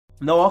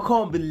No, I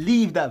can't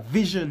believe that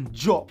Vision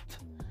dropped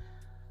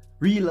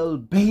Real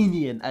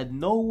Albanian and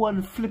no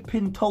one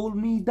flipping told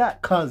me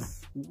that,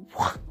 cuz.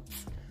 What?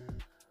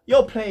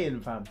 You're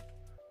playing, fam.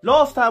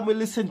 Last time we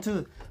listened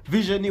to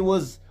Vision, it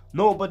was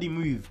Nobody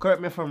Move. Correct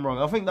me if I'm wrong.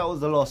 I think that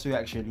was the last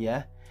reaction,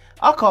 yeah?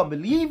 I can't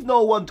believe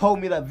no one told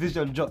me that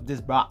Vision dropped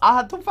this, bro. I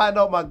had to find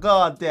out my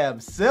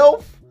goddamn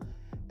self.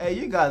 Hey,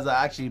 you guys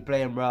are actually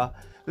playing, bro.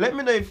 Let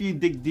me know if you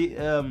dig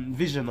the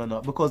Vision or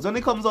not, because when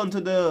it comes on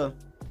to the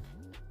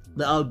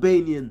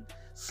Albanian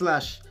 /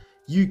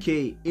 UK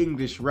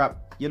English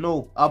rap, you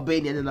know,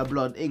 Albanian in the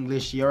blood,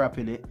 English, you're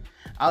rapping it.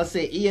 I'll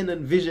say Ian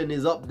and Vision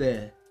is up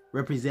there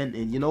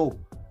representing, you know,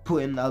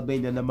 putting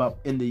Albanian them up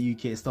in the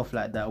UK, stuff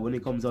like that. When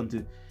it comes on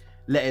to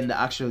letting the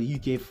actual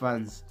UK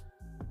fans,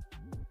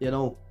 you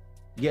know,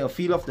 get a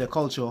feel of their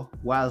culture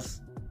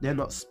whilst they're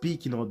not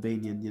speaking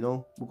Albanian, you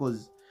know,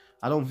 because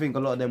I don't think a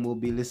lot of them will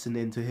be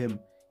listening to him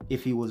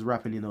if he was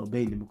rapping in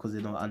Albanian, because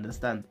they don't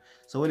understand.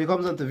 So when it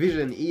comes on to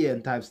Vision,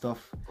 Ian type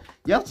stuff,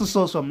 you have to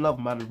show some love,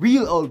 man.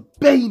 Real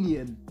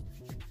Albanian.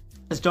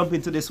 Let's jump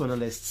into this one and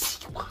let's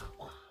see.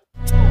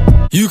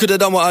 You could have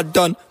done what I'd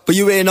done, but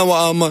you ain't know what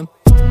I'm on.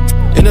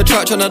 In the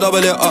track trying to double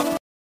it up.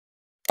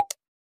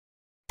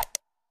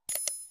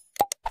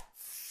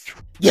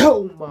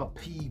 Yo, my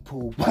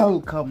people,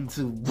 welcome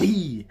to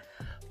We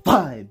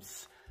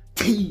Vibes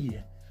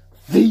TV.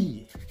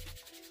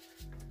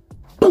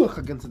 Back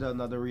again to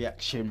another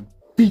reaction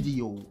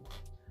video.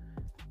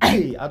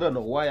 Hey, I don't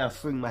know why I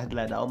swing my head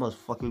like that. I almost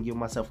fucking give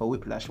myself a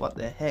whiplash. What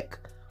the heck?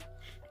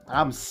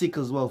 I'm sick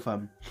as well,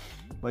 fam.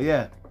 But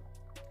yeah,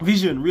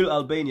 Vision, Real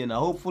Albanian.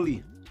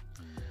 Hopefully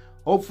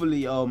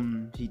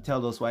he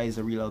tells us why he's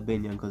a real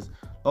Albanian, because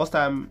last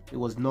time it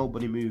was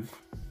Nobody Move.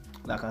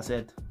 Like I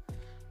said,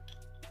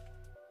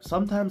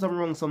 sometimes I'm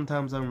wrong,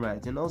 sometimes I'm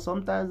right, you know.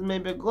 Sometimes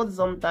maybe good,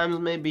 sometimes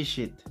maybe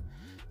shit.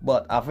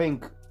 But I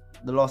think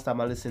the last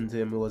time I listened to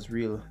him, it was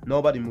Real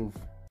Nobody Move,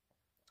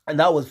 and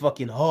that was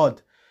fucking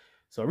hard.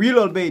 So Real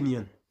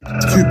Albanian. 2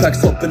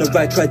 packs up in a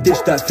right, try dish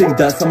that, sing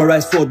that, samurai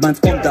sword, man's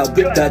on that,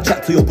 whip that,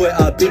 chat to your boy,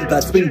 I bing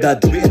that, swing that,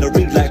 do it in a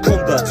ring like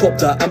combat, top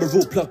that, I'm a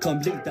raw plug, come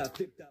link that,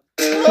 flip that.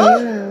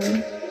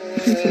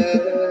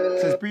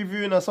 So it's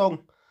previewing a song.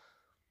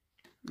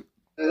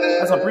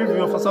 That's a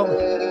preview of a song.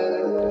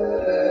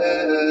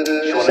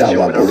 I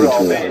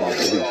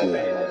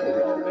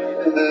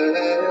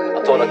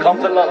told her come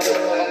to London.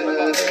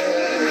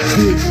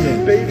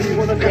 Baby,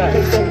 wanna come to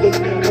London,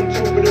 come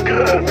to with a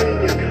girl.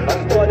 I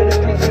started the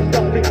streets with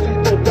nothing to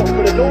go down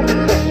for the lonely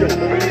question.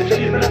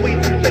 I'm way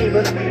too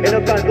famous in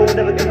a band, don't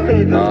never do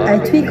favors. I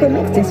Tweako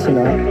mixed this, you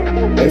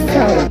know. It's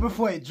how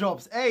before it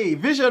drops. Hey,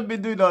 Vision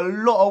been doing a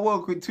lot of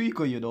work with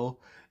Tweako, you know.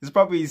 It's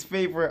probably his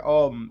favorite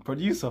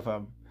producer,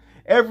 fam.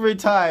 Every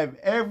time,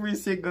 every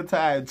single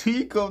time,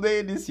 Tweako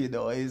made this, you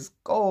know, it's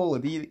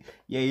cold. He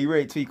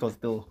rate Tweako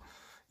still.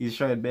 He's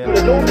showing better. I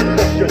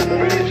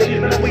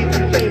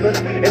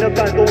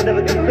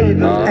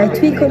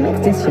Tweako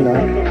mixed this, you know.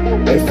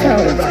 It's how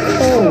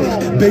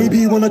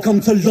Baby, wanna come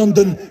to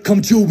London,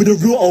 come chill with a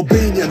real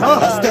Albanian.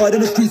 I started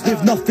in the streets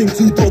with nothing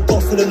to do,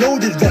 boss for the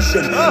loaded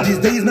Russian. These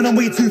days, man, I'm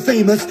way too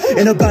famous.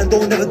 In a band,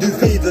 don't never do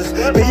favors.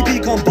 Baby,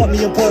 come butt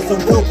me in person.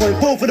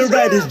 4.4 for the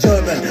ride is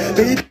German.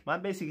 Baby,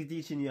 I'm basically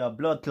teaching you a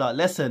blood clot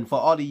lesson for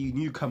all of you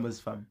newcomers,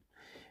 fam.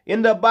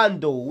 In the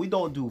band, though, we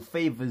don't do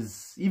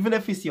favors, even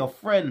if it's your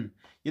friend.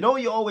 You know,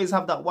 you always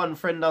have that one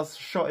friend that's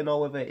shorting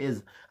or whatever it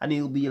is, and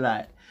he'll be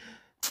like,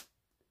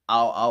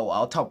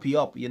 I'll top you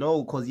up, you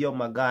know, because you're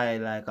my guy.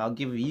 Like,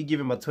 you give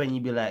him a 20, you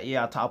be like,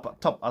 yeah, I'll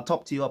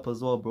top you up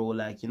as well, bro.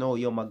 Like, you know,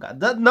 you're my guy.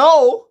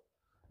 No,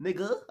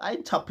 nigga, I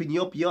ain't topping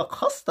you up, you're a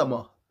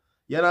customer.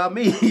 You know what I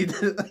mean?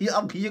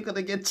 You're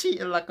gonna get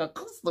cheated like a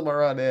customer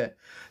around there,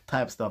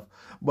 type stuff.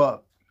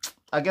 But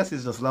I guess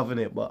it's just loving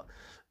it. But,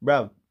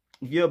 bruv,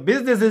 your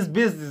business is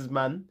business,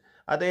 man,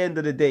 at the end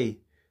of the day,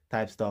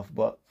 type stuff.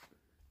 But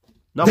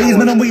days,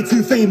 man, I'm way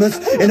too famous.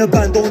 In a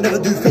band, don't never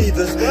do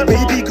favors.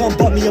 Baby, come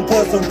butt me in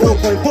person.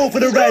 4.4 for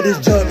the ride is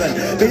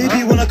German.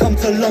 Baby, wanna come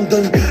to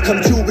London,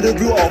 come chill with a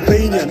real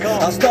Albanian.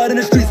 I started in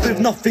the streets with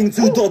nothing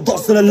to do,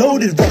 boss and a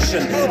loaded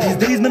Russian. These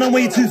days, man, I'm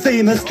way too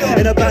famous.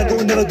 In a band,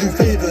 don't never do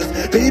favors.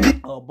 Baby,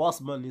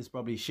 Bossman is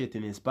probably shit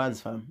in his pants,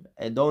 fam.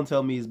 And don't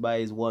tell me he's by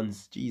his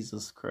ones.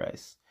 Jesus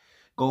Christ.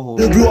 Go home.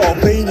 The real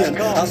Albanian.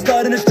 I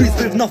started in the streets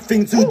with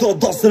nothing to do,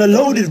 boss and a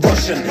loaded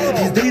Russian.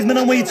 These days, man,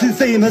 I'm way too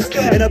famous.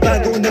 In a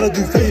band, don't never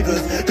do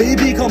favors.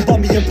 Baby, come butt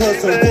me in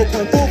person.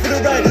 4.4 for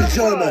the ride is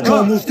German.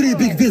 Come on, street,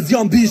 big viz,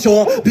 young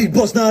Bisha. Big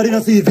boss, now in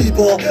a CV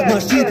bar. My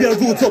sheep here,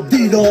 road top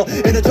dealer.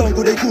 In the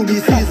jungle, they call me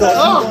Caesar.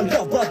 I want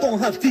love, but I don't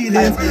have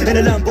feelings. In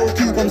a Lambo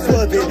coupe, I'm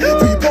swerving.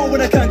 Free bro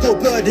when I can't go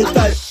birding.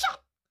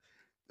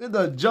 In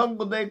the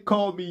jungle, they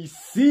call me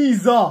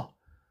Caesar.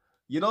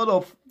 You know,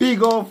 the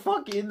big old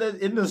fucking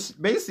in the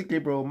basically,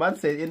 bro, man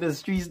said in the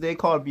streets they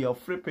call me a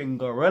flipping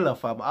gorilla,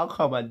 fam. I'll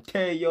come and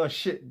tear your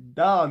shit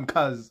down,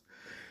 cuz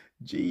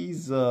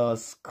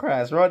Jesus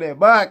Christ, run it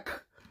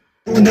back.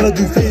 We'll never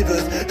do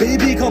favors.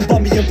 Baby, come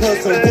bump me in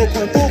person.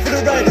 4.4 for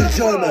the ride in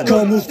German.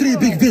 Camus 3,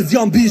 big Viz,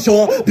 young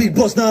Bisha. Big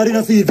boss, now in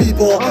a CV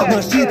bar.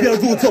 My sheep, yeah,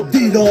 road top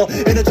dealer.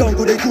 In the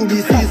jungle, they call me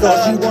Caesar.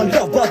 She want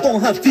love, but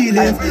don't have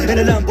feelings. In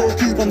a Lambo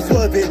coupe, I'm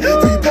swerving.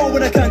 Free bro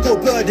when I can't go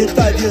birded.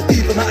 5 years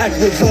deep, and my act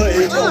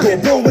reverted.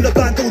 Go bro when the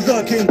band goes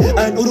lurking.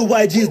 And all the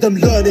YGs, them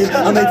learning.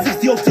 I made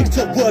 60 off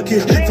TikTok working.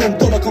 From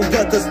dollar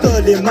convert to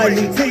sterling. My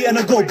link Tate and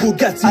I go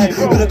Bugatti.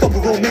 With a couple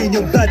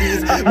Romanian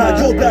baddies. My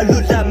job, I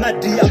look like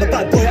Maddie. I'm a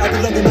bad boy, I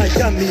belong in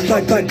Miami.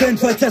 Back then,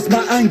 try test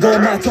my anger.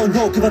 My tongue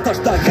hope if I touch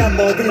that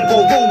gamma.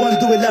 Rainbow, roll one,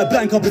 do it like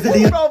Blanca,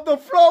 Brazilian. Bro, the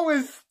flow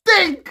is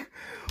stink.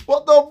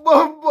 What the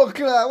bumbo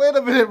clap? Wait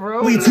a minute,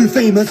 bro. We too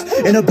famous.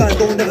 In a band,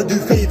 don't never do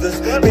favors.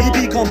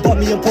 Baby, come bump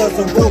me in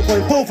person.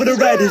 4.4 for the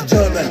ride is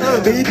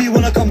German. Baby,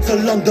 when I come to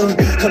London,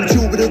 come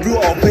chill with a real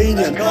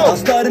Albanian. I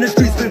start in the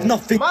streets with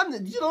nothing.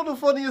 Man, you know the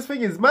funniest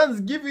thing is,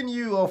 man's giving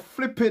you a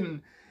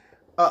flipping,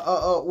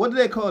 what do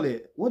they call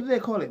it? What do they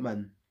call it,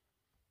 man?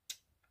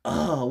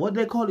 What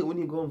do they call it when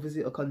you go and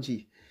visit a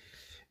country?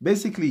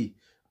 Basically,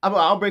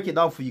 I'll break it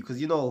down for you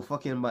because you know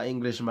fucking my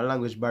English, my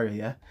language barrier,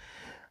 yeah?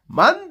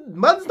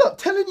 Man's not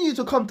telling you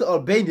to come to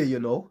Albania, you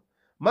know?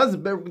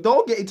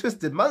 Don't get it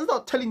twisted. Man's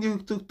not telling you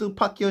to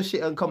pack your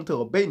shit and come to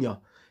Albania.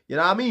 You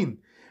know what I mean?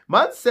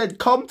 Man said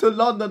come to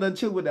London and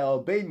chill with the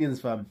Albanians,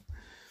 fam.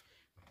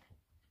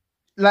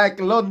 Like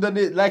London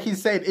is, like he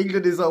said,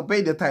 England is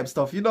Albania type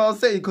stuff. You know what I'm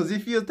saying? Because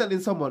if you're telling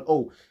someone,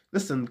 oh,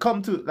 listen,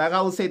 come to, like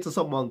I would say to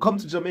someone, come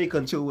to Jamaica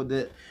and chill with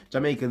the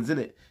Jamaicans,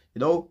 innit? You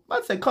know?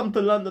 Man said, come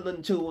to London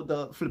and chill with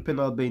the flipping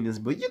Albanians.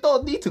 But you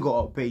don't need to go to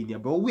Albania,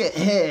 bro. We're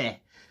here.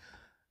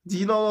 Do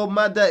you know how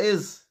mad that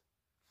is?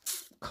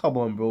 Come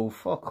on, bro.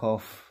 Fuck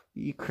off.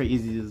 You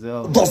crazy as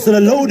hell. Boss in a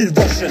loaded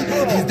Russian.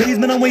 These days,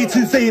 man, I'm way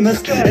too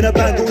famous. In a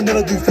band, don't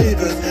never do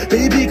favors.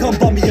 Baby, come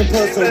bump me in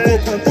person.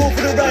 4.4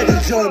 for the ride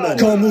in German.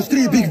 Camus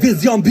 3, big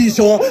Viz, young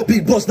Bisha.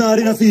 Big boss, now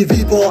in a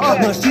CV bar.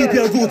 My sheep,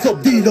 yeah, road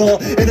top dealer.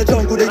 In the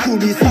jungle, they call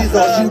me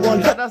Caesar. She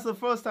want love. That's the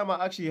first time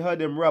I actually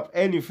heard him rap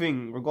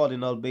anything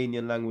regarding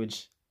Albanian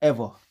language.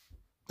 Ever.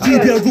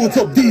 Sheep, yeah, road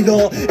top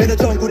dealer. In the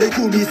jungle, they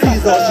call me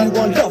Caesar. She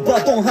want love,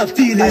 but don't have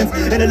feelings.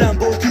 In a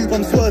Lambo coupe,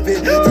 I'm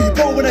swerving. Free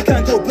bro when I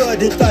can't go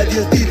birded. 5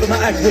 years deep, and my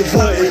act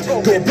reverted.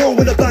 Go bro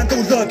when the band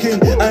goes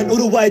lurking. And all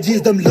the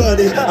YGs, them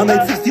learning. I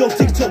made 60 off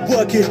TikTok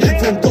working.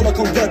 From dollar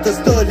convert to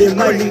sterling.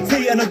 My link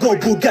Tate and I go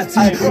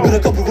Bugatti. With a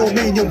couple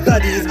Romanian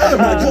baddies.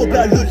 My job,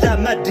 I look like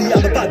Maddie.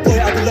 I'm a bad boy,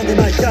 I belong in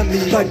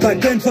Miami.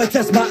 Back then, try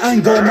test my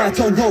anger. My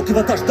tongue hope if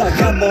I touch that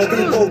gamma.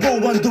 Rainbow,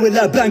 roll one, do it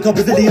like Blanca,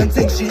 Brazilian.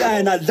 Think she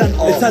ain't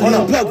Atlanta.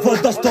 Italian plug for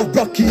dust of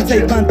Rocky.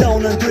 Take man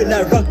down and do it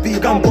like rugby.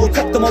 Rambo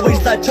tucked on my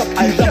waist like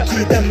Chucky.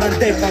 Lucky them man,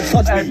 they can't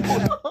touch me.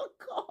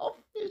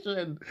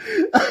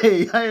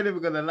 Hey, I ain't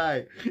even gonna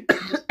lie.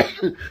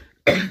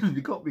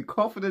 You got me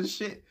coughing and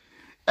shit.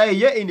 Hey,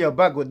 you're in your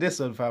bag with this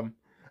one, fam.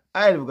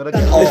 I ain't even gonna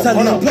get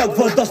Italian plug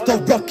for dust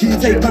of Rocky.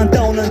 Take man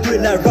down and do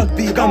it like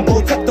rugby.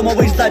 Rambo tucked on my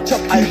waist like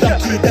Chucky.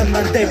 Lucky them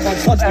man, they can't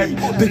touch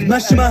me. Big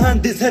mash in my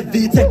hand is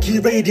heavy.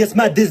 Techie radius,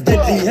 mad is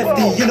deadly.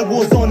 Hefty in the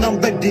war zone, I'm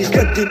ready.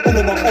 Shredding all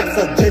of my ops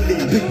are jelly.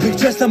 Big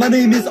chest and my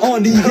name is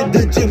Arnie. Hit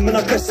the gym and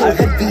I press so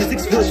heavy.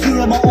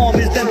 6'2" and my arm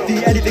is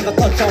empty. Anything I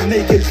touch, I'll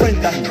make it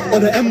trendy.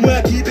 On the M where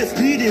I keep it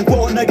speeding. Put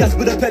on the gas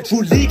with the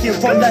petrol leaking.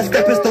 From that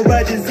step is the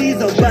riding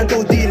season.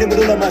 Rando dealing with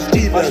all of my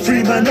steamers.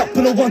 3 man up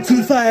on a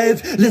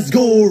 125. Let's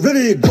go.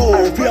 Ready,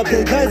 go. Free up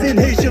the guys in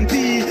Haitian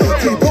P.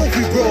 Free bro,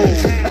 free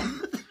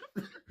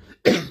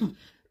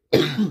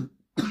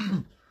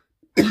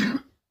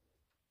bro.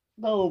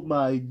 oh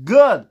my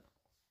god.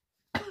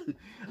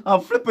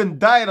 I'm flipping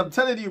dying, I'm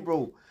telling you,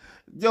 bro.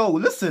 Yo,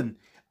 listen.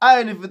 I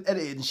ain't even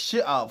editing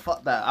shit out.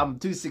 Fuck that. I'm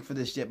too sick for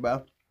this shit,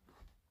 bro.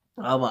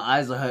 Oh, my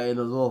eyes are hurting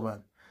as well,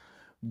 man.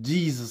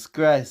 Jesus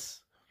Christ.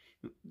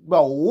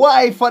 But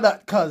why for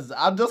that? Cuz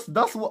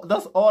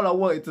that's all I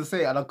wanted to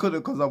say, and I couldn't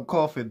because I'm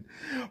coughing.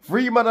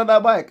 3 man on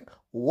that bike.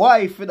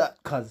 Why for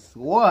that? Cuz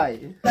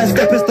why? That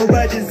step is the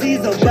riding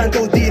season.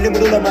 Rando dealing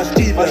with all of my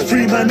steamers.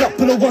 3 man up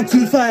on a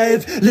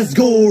 125. Let's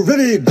go,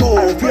 ready,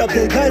 go. Free up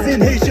the guys in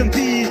Haitian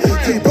P.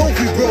 Free bro,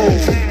 free bro.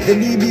 They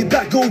need me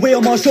back, go away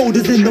on my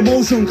shoulders in the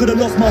motion. Could've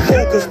lost my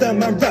focus. Them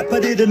man rap, I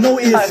didn't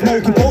notice.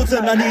 Smoking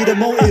potent, I need a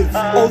motive.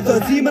 All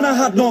 13 and I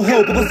had no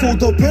help. If I sold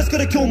the press,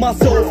 could've killed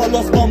myself. I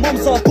lost my mum,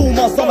 so I called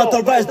my son. I had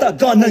to rise that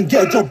gun and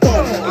get a job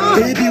done.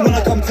 Baby, when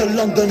I come to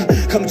London,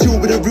 come chill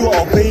with a real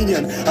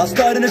Albanian. I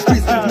started in the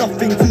streets with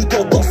nothing to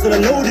do. Dots and a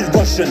loaded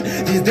Russian.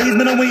 These days,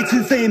 man, I'm way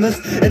too famous.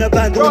 In a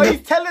band, bro,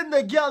 he's telling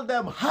the girl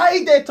them,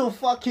 hide there to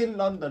fucking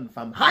London,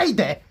 fam. Hide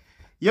there.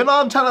 You know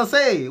what I'm trying to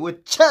say?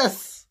 With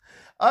chess.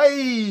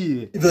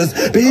 Aye.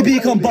 Baby,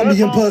 come bump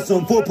me in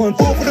person. 4.4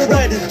 for the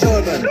ride in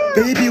German.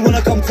 Baby, when I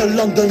come to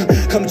London,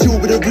 come chill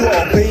with a real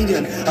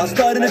Albanian. I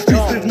started in the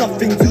streets with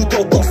nothing to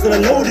do. Dots and a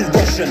loaded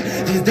Russian.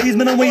 These days,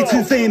 man, I'm way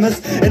too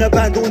famous. In a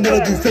band, don't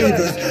never do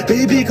favors.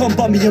 Baby, come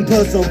bump me in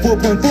person.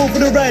 4.4 for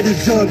the ride in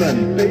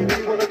German. Baby,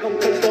 when I come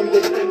to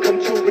London, come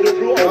chill with a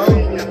real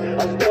Albanian.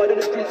 I started in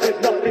the streets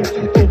with nothing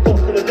to do.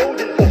 Dots and a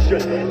loaded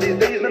Russian. These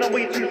days, man, I'm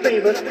way too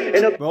famous.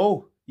 In a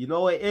bro, You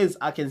know what it is?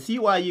 I can see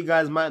why you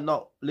guys might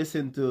not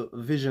listen to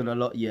Vision a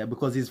lot, yeah,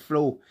 because his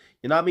flow,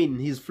 you know what I mean?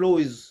 His flow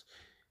is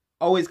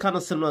always kind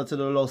of similar to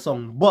the Low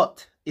song,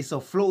 but it's a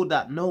flow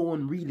that no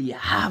one really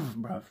have,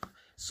 bruv.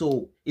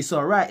 So it's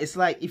alright. It's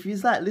like, if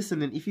it's like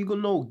listening, if you go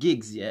know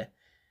Gigs, yeah,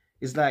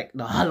 it's like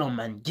the Hello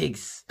Man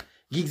Gigs.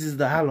 Gigs is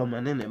the Hello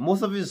Man, innit?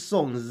 Most of his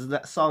songs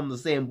that sound the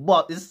same,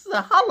 but it's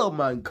the Hello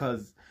Man,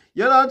 cuz.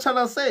 You know what I'm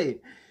trying to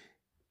say?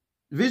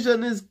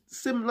 Vision is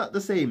similar, the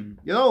same,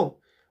 you know?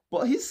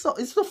 But it's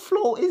the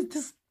flow is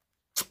just,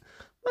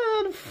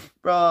 man,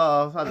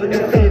 bro.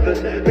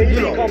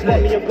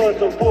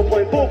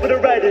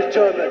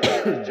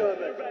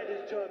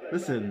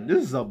 Listen,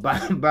 this is a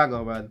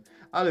banger, man.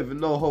 I don't even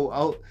know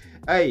how.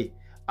 I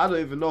don't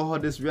even know how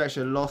this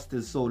reaction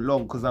lasted so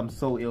long because I'm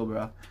so ill,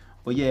 bro.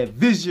 But yeah,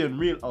 Vision,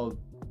 real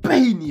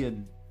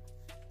Albanian.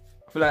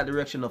 If you like the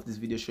reaction of this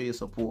video, show your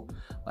support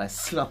by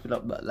slapping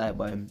up that like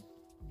button.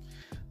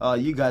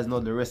 You guys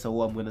know the rest of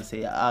what I'm gonna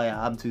say.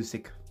 I'm too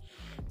sick.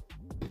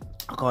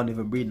 I can't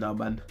even breathe now,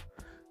 man.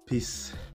 Peace.